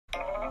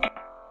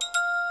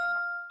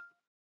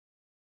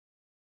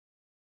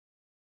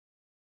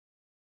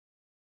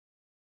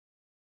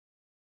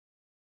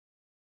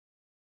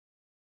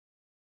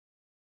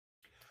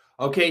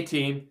Okay,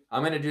 team,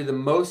 I'm going to do the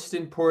most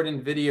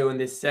important video in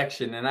this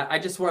section, and I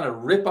just want to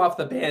rip off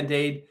the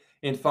Band-Aid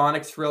in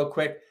phonics real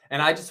quick,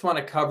 and I just want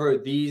to cover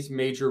these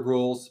major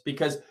rules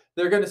because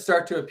they're going to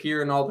start to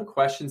appear in all the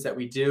questions that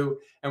we do,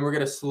 and we're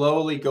going to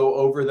slowly go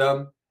over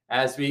them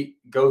as we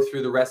go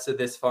through the rest of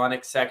this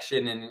phonics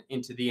section and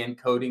into the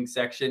encoding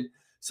section.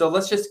 So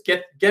let's just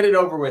get it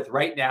over with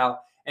right now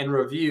and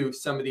review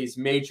some of these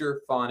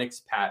major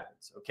phonics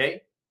patterns,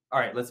 okay? All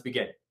right, let's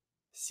begin.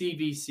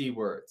 CVC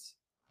words.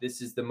 This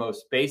is the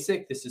most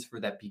basic. This is for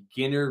that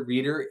beginner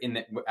reader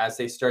as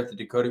they start the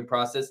decoding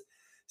process.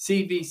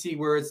 CVC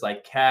words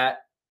like cat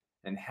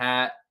and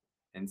hat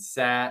and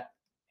sat,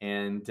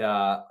 and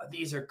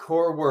these are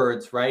core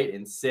words, right?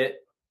 And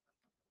sit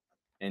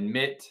and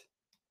mit.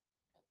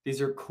 These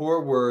are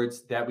core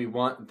words that we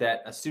want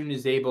that a student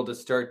is able to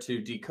start to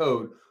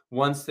decode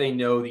once they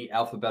know the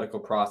alphabetical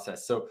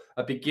process. So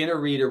a beginner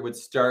reader would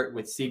start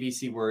with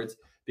CVC words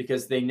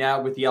because they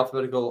now, with the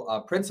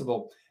alphabetical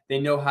principle, they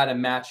know how to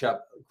match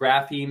up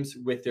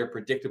graphemes with their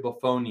predictable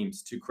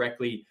phonemes to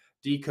correctly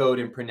decode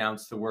and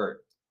pronounce the word.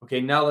 Okay,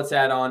 now let's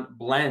add on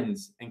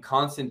blends and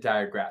consonant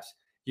digraphs.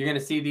 You're going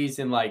to see these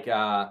in like,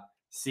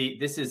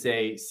 this is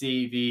a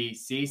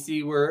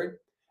CVCC word,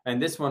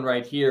 and this one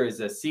right here is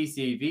a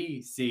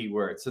CCVC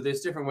word. So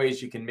there's different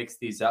ways you can mix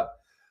these up.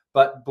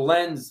 But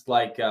blends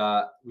like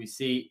we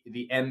see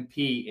the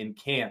MP in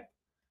camp,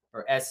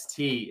 or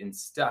ST in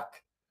stuck,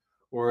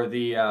 or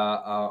the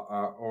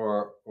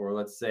or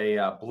let's say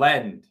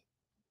blend.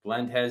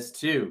 Blend has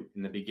two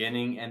in the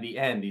beginning and the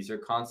end. These are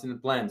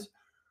consonant blends.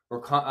 Or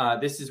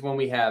this is when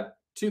we have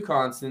two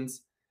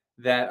consonants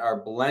that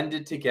are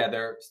blended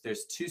together. So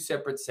there's two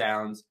separate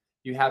sounds.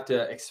 You have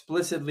to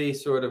explicitly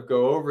sort of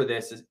go over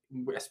this,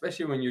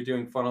 especially when you're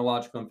doing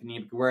phonological and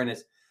phonemic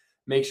awareness.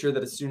 Make sure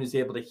that a student is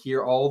able to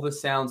hear all the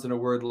sounds in a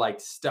word like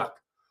stuck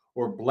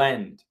or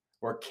blend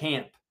or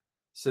camp,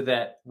 so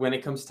that when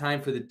it comes time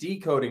for the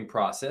decoding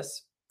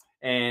process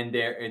and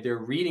they're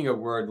reading a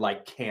word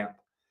like camp,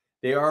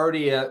 they've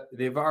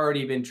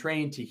already been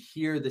trained to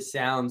hear the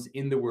sounds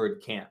in the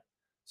word camp,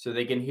 so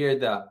they can hear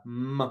the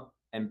m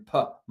and p,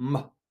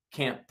 m,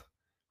 camp,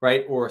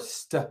 right? Or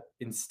st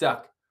in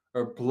stuck,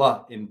 or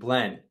blah in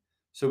blend.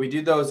 So we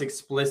do those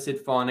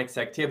explicit phonics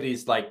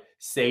activities like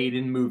say it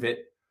and move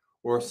it,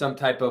 or some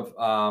type of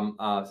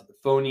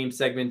phoneme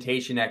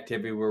segmentation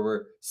activity where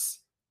we're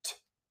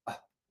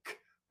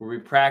where we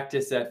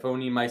practice that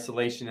phoneme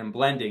isolation and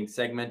blending,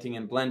 segmenting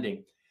and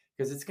blending,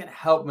 because it's going to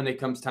help when it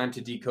comes time to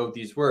decode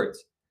these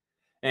words.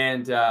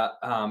 And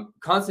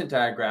consonant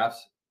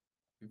digraphs,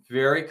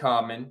 very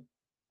common,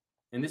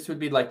 and this would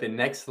be like the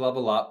next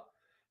level up.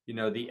 You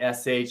know, the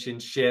SH in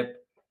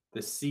ship,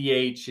 the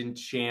CH in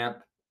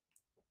champ,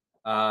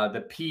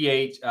 the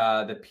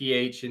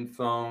PH in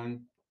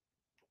phone,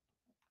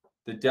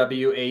 the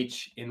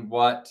WH in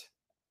what,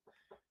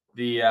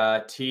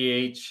 the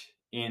TH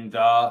in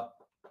the,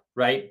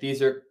 right?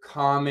 These are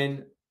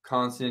common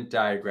consonant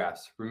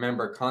digraphs.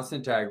 Remember,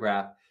 consonant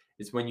digraph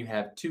is when you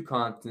have two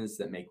consonants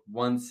that make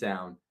one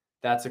sound.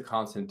 That's a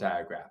consonant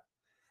digraph.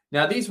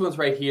 Now, these ones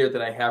right here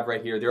that I have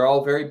right here, they're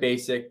all very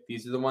basic.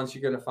 These are the ones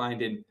you're going to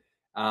find in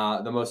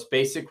the most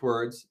basic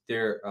words.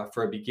 They're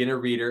for a beginner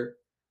reader,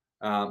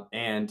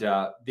 and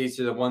these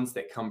are the ones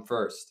that come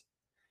first.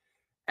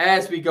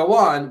 As we go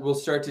on, we'll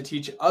start to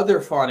teach other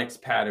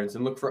phonics patterns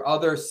and look for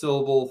other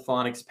syllable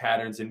phonics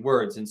patterns in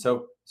words. And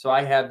so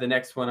I have the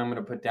next one I'm going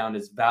to put down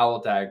is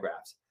vowel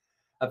digraphs.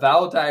 A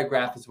vowel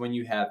digraph is when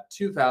you have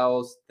two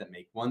vowels that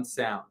make one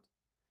sound.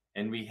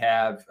 And we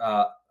have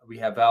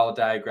vowel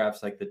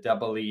digraphs like the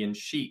double E in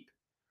sheep,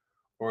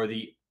 or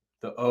the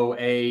OA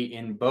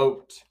in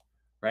boat,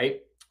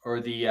 right?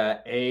 Or the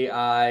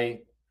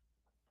AI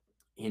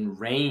in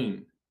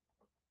rain.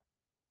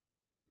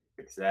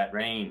 Fix that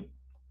rain.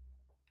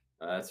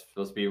 That's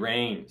supposed to be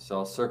rain. So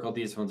I'll circle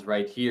these ones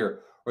right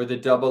here. Or the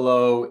double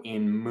O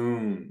in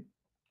moon,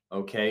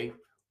 okay?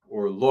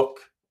 Or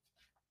look.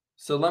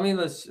 So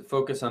let's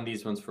focus on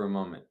these ones for a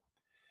moment.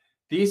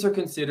 These are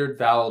considered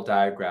vowel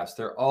digraphs.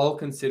 They're all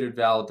considered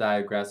vowel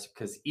digraphs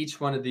because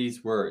each one of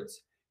these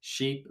words,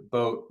 sheep,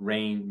 boat,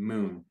 rain,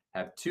 moon,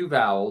 have two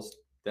vowels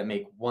that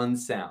make one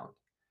sound.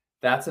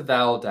 That's a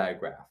vowel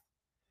digraph.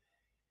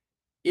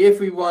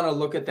 If we want to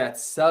look at that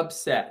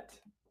subset,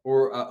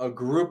 or a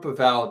group of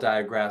vowel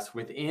digraphs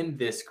within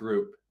this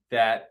group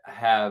that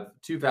have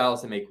two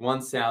vowels that make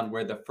one sound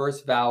where the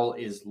first vowel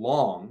is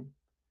long,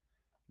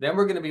 then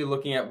we're going to be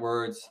looking at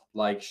words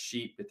like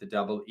sheep with the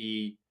double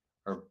E,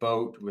 or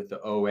boat with the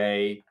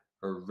OA,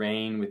 or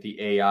rain with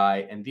the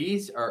AI. And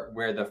these are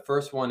where the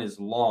first one is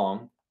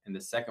long and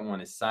the second one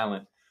is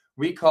silent.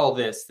 We call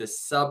this the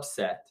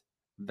subset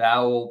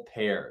vowel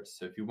pairs.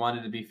 So if you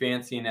wanted to be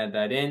fancy and add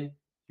that in,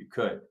 you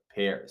could,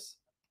 pairs.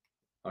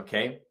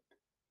 Okay.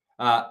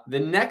 The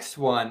next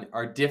one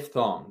are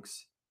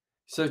diphthongs.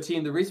 So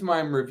team, the reason why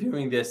I'm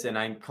reviewing this and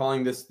I'm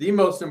calling this the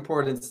most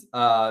important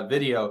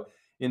video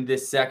in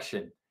this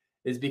section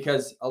is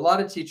because a lot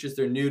of teachers,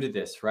 they're new to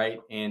this, right?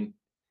 And,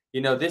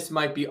 you know, this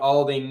might be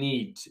all they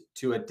need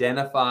to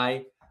identify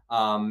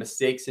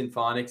mistakes in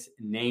phonics,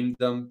 name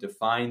them,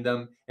 define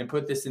them, and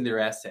put this in their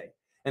essay.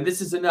 And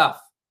this is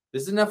enough.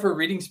 This is enough for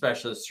reading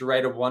specialists to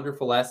write a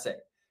wonderful essay.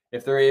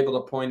 If they're able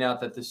to point out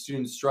that the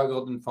students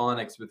struggled in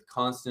phonics with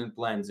consonant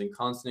blends and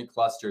consonant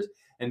clusters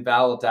and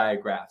vowel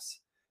digraphs,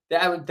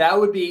 that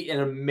would be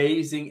an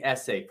amazing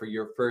essay for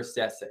your first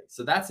essay.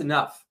 So that's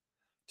enough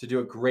to do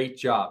a great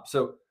job.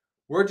 So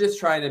we're just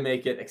trying to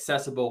make it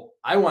accessible.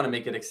 I want to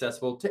make it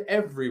accessible to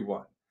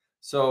everyone.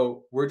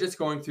 So we're just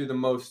going through the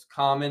most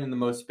common and the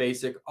most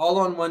basic all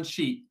on one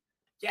sheet.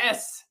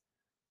 Yes,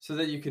 so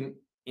that you can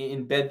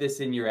embed this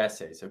in your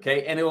essays,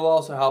 okay? And it will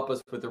also help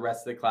us with the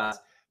rest of the class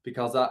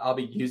because I'll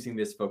be using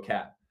this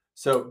vocab.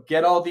 So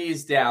get all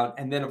these down,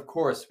 and then of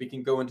course we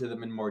can go into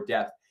them in more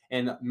depth,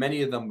 and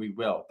many of them we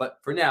will. But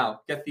for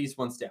now, get these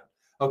ones down.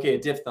 Okay, a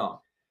diphthong.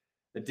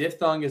 The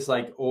diphthong is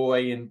like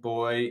oi and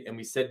boy, and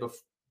we said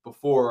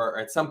before, or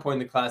at some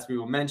point in the class, we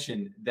will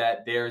mention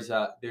that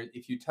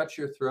if you touch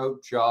your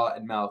throat, jaw,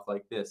 and mouth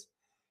like this,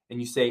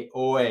 and you say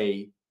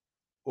oi,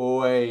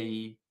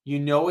 oi, you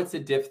know it's a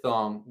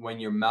diphthong when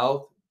your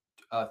mouth,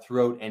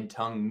 throat, and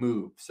tongue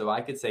move. So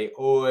I could say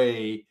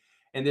oi,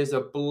 and there's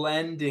a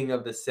blending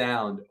of the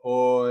sound,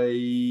 oi.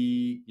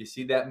 You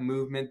see that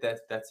movement?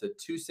 That's the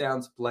two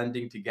sounds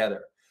blending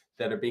together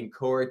that are being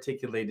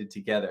co-articulated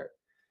together.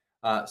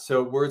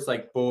 So words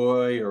like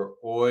boy or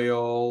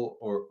oil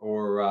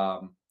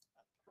or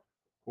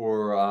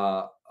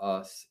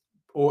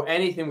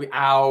anything,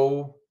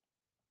 ow,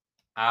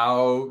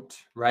 out,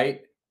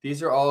 right?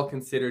 These are all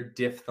considered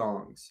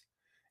diphthongs.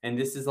 And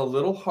this is a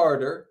little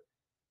harder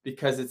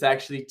because it's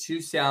actually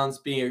two sounds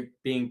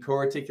being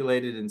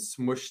co-articulated and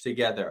smushed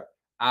together.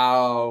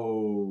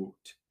 Out.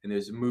 And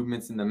there's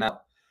movements in the mouth.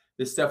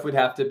 This stuff would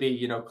have to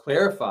be,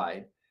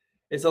 clarified.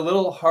 It's a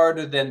little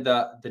harder than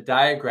the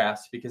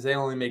digraphs because they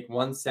only make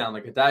one sound.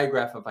 Like a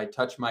digraph, if I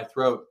touch my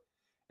throat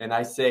and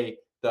I say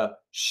the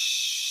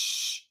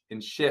sh in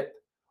ship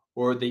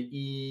or the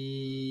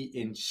e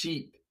in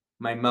sheep,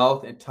 my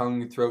mouth and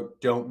tongue and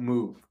throat don't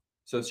move.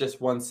 So it's just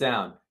one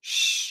sound,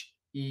 sh,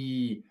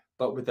 e.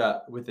 But with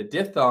a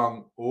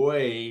diphthong,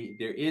 oi,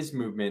 there is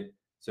movement,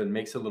 so it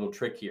makes it a little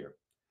trickier.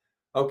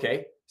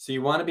 Okay, so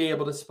you want to be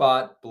able to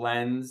spot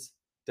blends,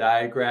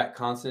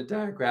 consonant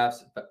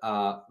digraphs,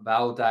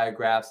 vowel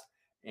digraphs,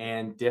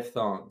 and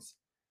diphthongs.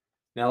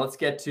 Now let's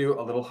get to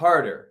a little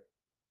harder.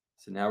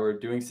 So now we're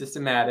doing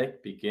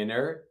systematic,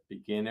 beginner,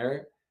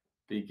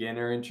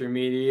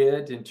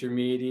 intermediate,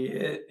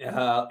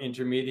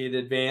 intermediate,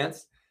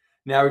 advanced.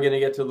 Now we're going to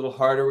get to a little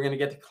harder. We're going to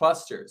get to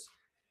clusters.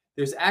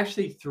 There's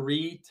actually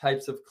 3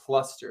 types of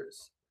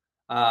clusters.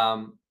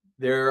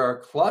 There are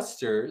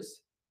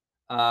clusters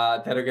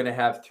that are going to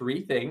have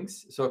 3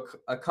 things. So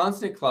a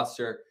consonant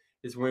cluster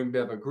is when we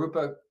have a group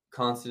of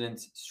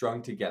consonants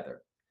strung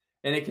together.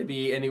 And it could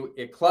be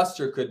a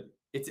cluster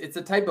it's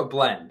a type of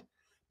blend.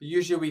 But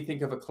usually we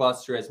think of a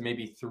cluster as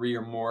maybe 3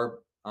 or more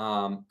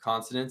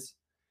consonants.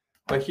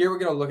 But here we're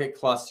going to look at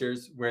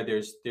clusters where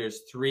there's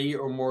 3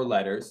 or more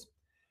letters.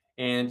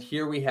 And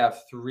here we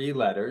have 3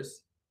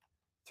 letters.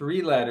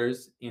 3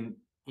 letters in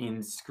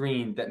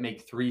screen that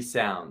make 3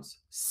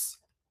 sounds.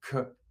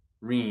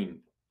 Screen.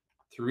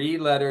 3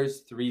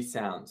 letters, 3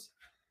 sounds.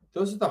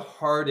 Those are the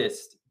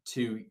hardest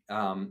to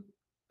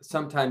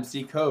sometimes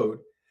decode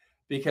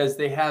because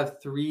they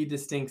have 3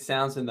 distinct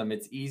sounds in them.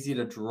 It's easy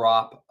to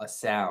drop a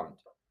sound,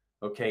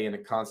 okay, in a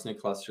consonant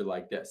cluster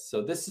like this.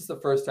 So this is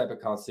the first type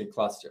of consonant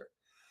cluster.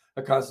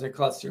 A consonant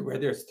cluster where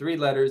there's 3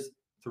 letters,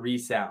 3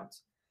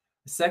 sounds.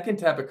 The second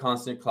type of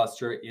consonant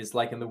cluster is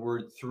like in the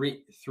word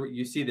three.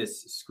 You see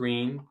this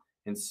screen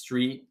and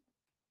street.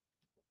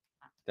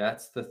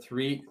 That's the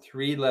 3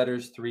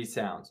 letters, 3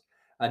 sounds.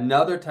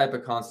 Another type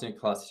of consonant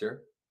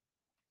cluster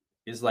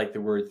is like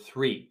the word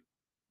 3.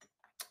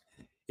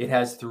 It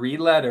has 3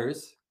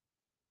 letters,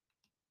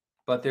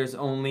 but there's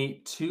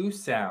only 2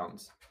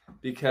 sounds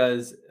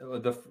because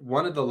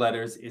one of the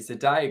letters is a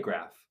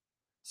digraph.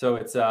 So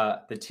it's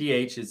the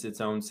TH is its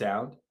own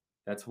sound.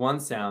 That's one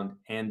sound,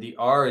 and the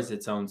R is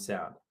its own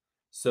sound.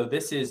 So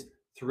this is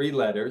 3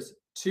 letters,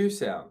 2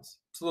 sounds.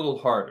 It's a little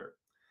harder.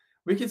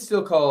 We could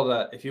still call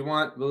it if you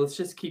want, well, let's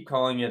just keep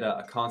calling it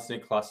a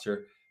consonant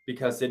cluster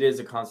because it is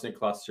a consonant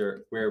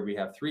cluster where we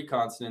have 3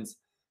 consonants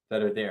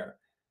that are there.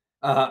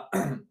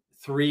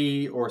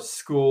 3 or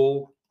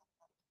school,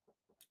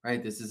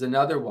 right? This is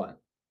another one.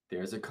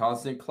 There's a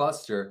consonant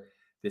cluster.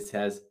 This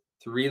has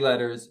 3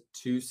 letters,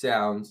 2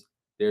 sounds.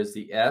 There's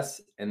the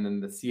S, and then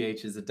the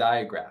CH is a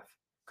digraph.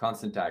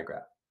 Consonant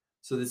digraph.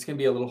 So this can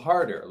be a little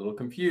harder, a little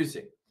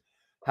confusing.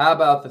 How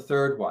about the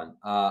third one?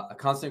 A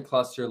consonant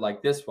cluster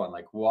like this one,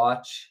 like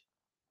watch,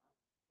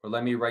 or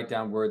let me write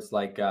down words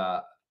like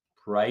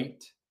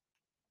bright,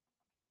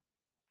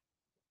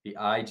 the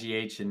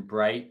IGH in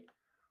bright,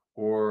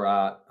 or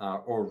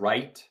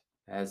right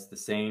has the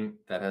same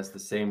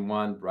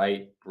one,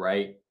 bright.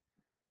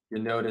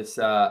 You'll notice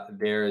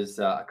there's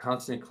a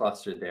consonant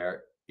cluster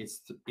there.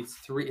 It's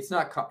 3. It's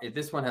not.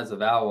 This one has a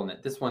vowel in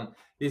it. These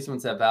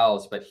ones have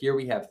vowels, but here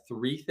we have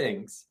 3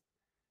 things,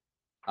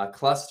 a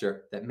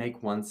cluster that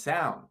make one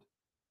sound,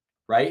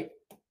 right?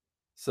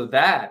 So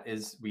that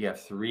is, we have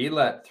three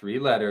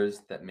letters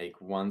that make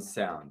one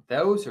sound.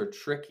 Those are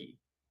tricky.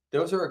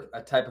 Those are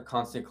a type of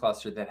consonant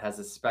cluster that has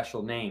a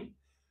special name.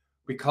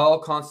 We call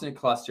consonant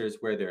clusters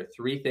where there are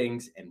three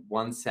things and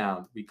one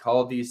sound. We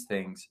call these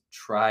things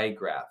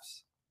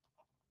trigraphs.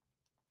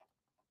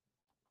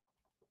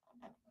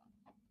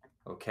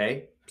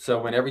 Okay,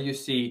 so whenever you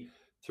see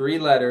three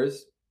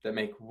letters that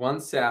make one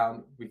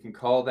sound, we can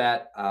call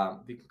that a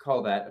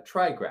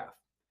trigraph.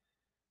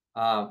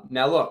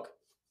 Now look,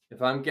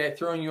 if I'm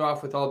throwing you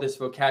off with all this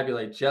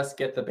vocabulary, just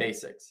get the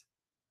basics.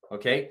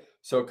 Okay,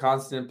 so a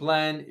consonant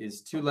blend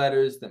is two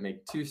letters that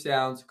make two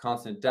sounds. A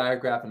consonant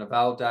digraph and a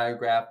vowel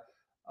digraph.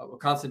 A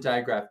consonant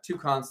digraph, two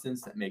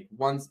consonants that make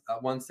one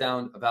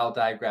sound. A vowel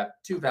digraph,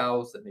 two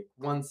vowels that make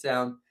one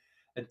sound.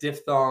 A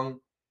diphthong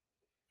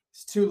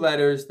is two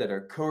letters that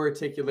are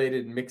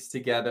co-articulated and mixed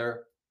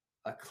together.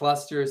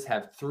 Clusters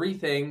have three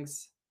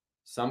things.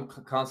 Some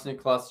consonant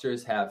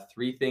clusters have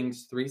three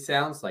things, three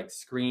sounds, like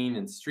screen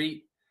and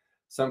street.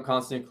 Some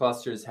consonant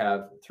clusters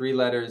have three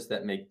letters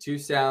that make two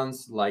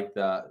sounds, like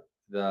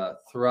the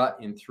thrut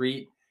in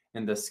threat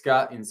and the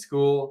scut in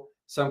school.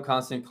 Some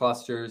consonant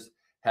clusters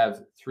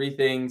have three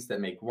things that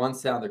make one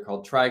sound. They're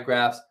called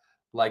trigraphs,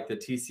 like the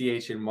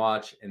TCH in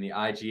watch and the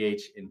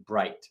IGH in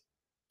bright.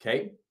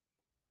 Okay?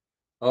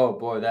 Oh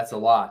boy, that's a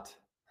lot.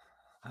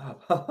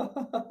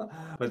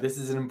 But this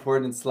is an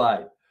important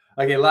slide.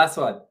 Okay, last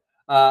one.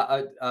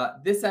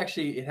 This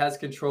actually, it has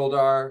controlled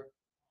R.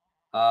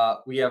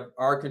 We have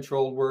R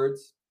controlled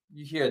words.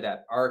 You hear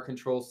that, R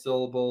controlled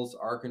syllables,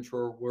 R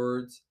controlled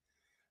words.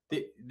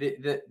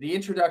 The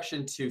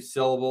introduction to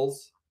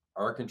syllables,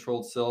 R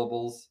controlled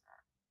syllables.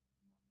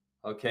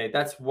 Okay,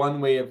 that's one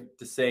way of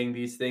saying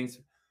these things.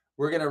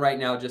 We're going to right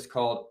now just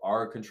call it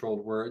R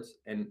controlled words,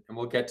 and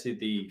we'll get to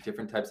the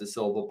different types of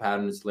syllable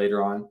patterns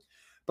later on.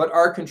 But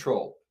R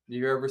controlled,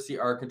 you ever see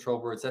R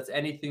controlled words? That's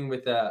anything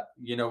with a,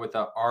 with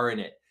a R in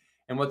it.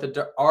 And what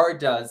the R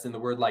does in the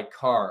word like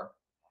car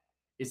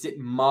is it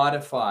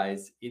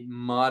modifies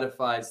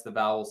the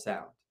vowel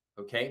sound.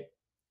 Okay,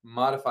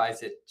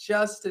 modifies it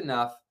just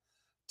enough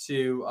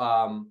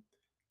to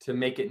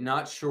make it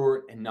not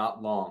short and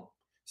not long.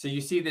 So you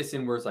see this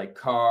in words like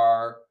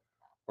car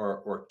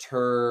or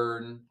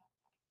turn.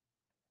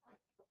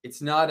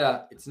 It's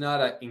not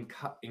in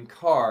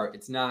car.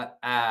 It's not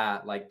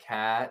like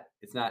cat.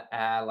 It's not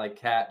like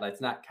cat.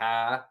 It's not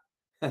ka.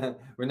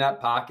 We're not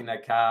parking a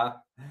car,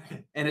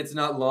 and it's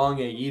not long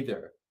a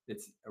either.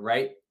 It's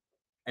right.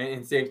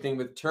 And same thing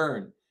with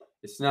turn.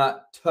 It's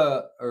not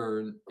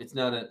turn. It's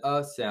not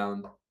an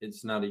sound.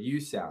 It's not a u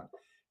sound.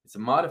 It's a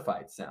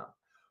modified sound.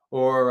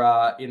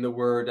 Or in the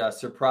word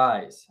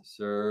surprise.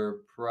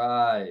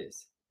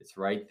 Surprise. It's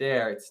right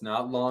there. It's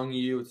not long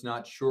u. It's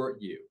not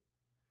short u.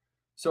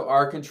 So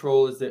R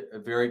control is a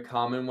very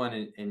common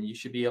one, and you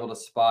should be able to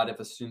spot if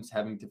a student's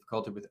having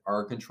difficulty with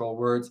R control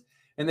words.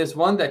 And there's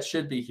one that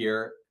should be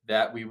here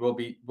that we'll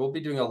be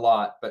doing a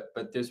lot,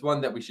 but there's one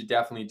that we should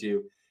definitely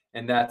do,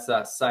 and that's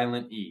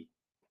silent E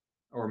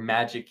or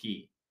magic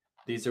E.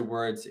 These are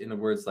words in the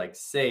words like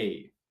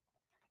save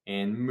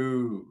and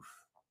move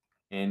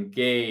and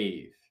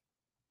gave.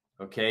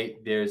 Okay,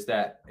 there's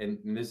that, and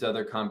there's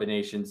other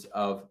combinations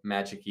of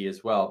magic E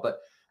as well.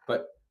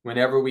 But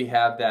whenever we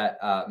have that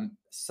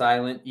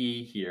silent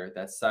E here,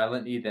 that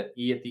silent E, that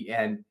E at the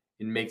end,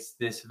 it makes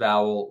this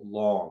vowel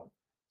long.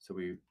 So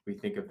we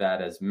think of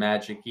that as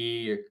magic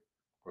E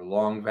or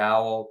long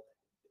vowel,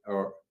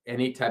 or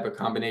any type of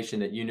combination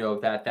that you know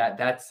of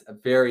that's a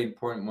very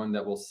important one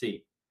that we'll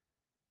see.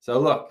 So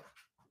look,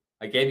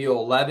 I gave you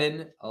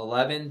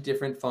 11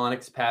 different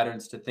phonics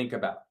patterns to think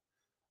about.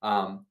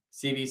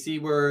 CVC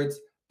words,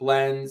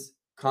 blends,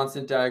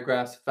 consonant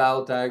digraphs,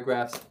 vowel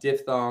digraphs,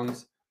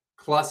 diphthongs,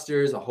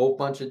 clusters, a whole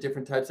bunch of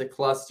different types of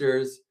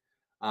clusters.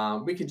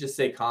 We could just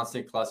say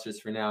consonant clusters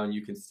for now, and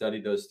you can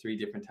study those three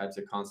different types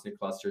of consonant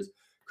clusters.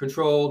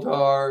 Controlled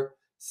R,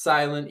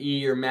 silent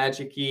E or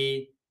magic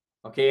E.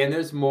 Okay, and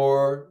there's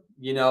more,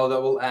 that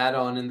we'll add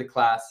on in the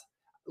class.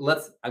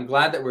 I'm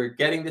glad that we're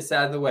getting this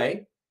out of the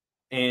way,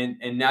 and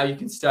now you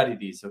can study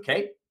these,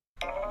 okay?